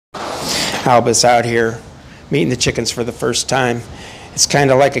Albus out here meeting the chickens for the first time. It's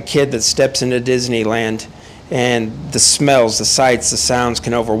kind of like a kid that steps into Disneyland and the smells, the sights, the sounds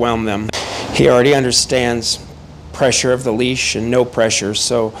can overwhelm them. He already understands pressure of the leash and no pressure,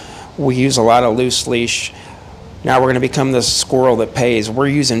 so we use a lot of loose leash. Now we're going to become the squirrel that pays. We're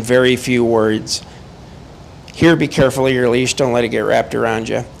using very few words. Here, be careful of your leash. Don't let it get wrapped around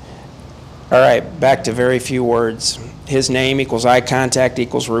you. All right, back to very few words. His name equals eye contact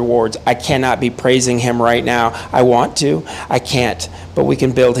equals rewards. I cannot be praising him right now. I want to. I can't. But we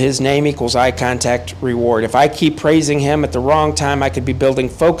can build his name equals eye contact reward. If I keep praising him at the wrong time, I could be building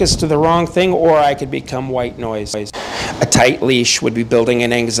focus to the wrong thing, or I could become white noise. A tight leash would be building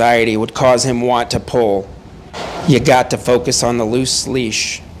an anxiety, would cause him want to pull. You got to focus on the loose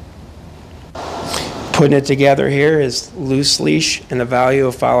leash. Putting it together here is loose leash and the value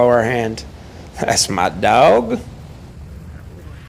of follow our hand. That's my dog.